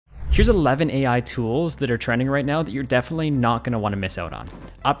Here's 11 AI tools that are trending right now that you're definitely not going to want to miss out on.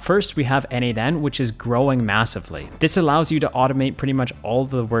 Up first, we have N8N, which is growing massively. This allows you to automate pretty much all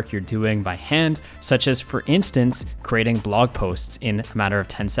the work you're doing by hand, such as, for instance, creating blog posts in a matter of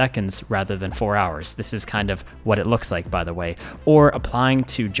 10 seconds rather than 4 hours. This is kind of what it looks like, by the way. Or applying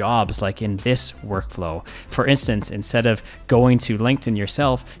to jobs like in this workflow. For instance, instead of going to LinkedIn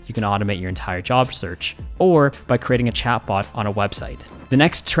yourself, you can automate your entire job search, or by creating a chatbot on a website. The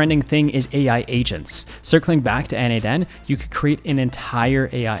next trending thing is AI agents. Circling back to N8N, you could create an entire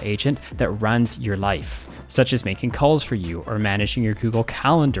AI agent that runs your life, such as making calls for you, or managing your Google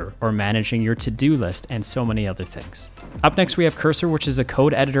Calendar, or managing your to-do list, and so many other things. Up next, we have Cursor, which is a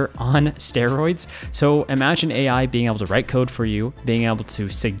code editor on steroids. So imagine AI being able to write code for you, being able to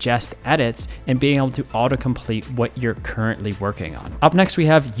suggest edits, and being able to autocomplete what you're currently working on. Up next, we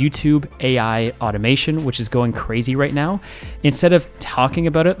have YouTube AI automation, which is going crazy right now. Instead of talking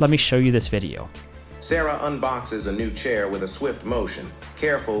about it, let me show you this video. Sarah unboxes a new chair with a swift motion,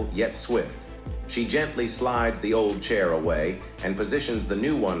 careful yet swift. She gently slides the old chair away and positions the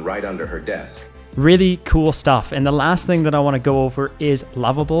new one right under her desk. Really cool stuff. And the last thing that I want to go over is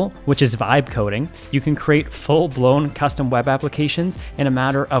Lovable, which is vibe coding. You can create full-blown custom web applications in a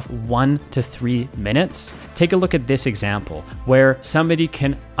matter of 1 to 3 minutes. Take a look at this example where somebody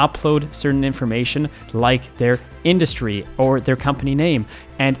can upload certain information like their industry or their company name,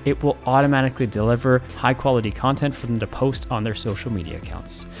 and it will automatically deliver high-quality content for them to post on their social media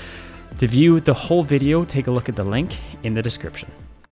accounts. To view the whole video, take a look at the link in the description.